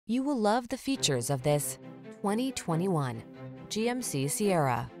You will love the features of this 2021 GMC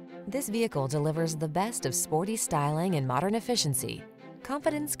Sierra. This vehicle delivers the best of sporty styling and modern efficiency.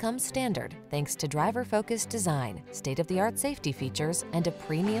 Confidence comes standard thanks to driver-focused design, state-of-the-art safety features, and a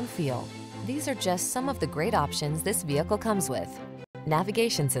premium feel. These are just some of the great options this vehicle comes with: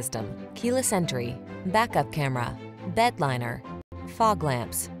 navigation system, keyless entry, backup camera, bed liner, fog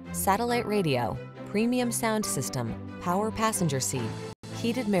lamps, satellite radio, premium sound system, power passenger seat,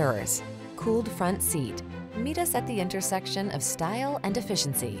 heated mirrors, cooled front seat. Meet us at the intersection of style and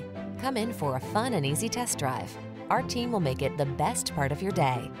efficiency. Come in for a fun and easy test drive. Our team will make it the best part of your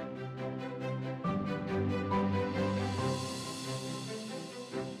day.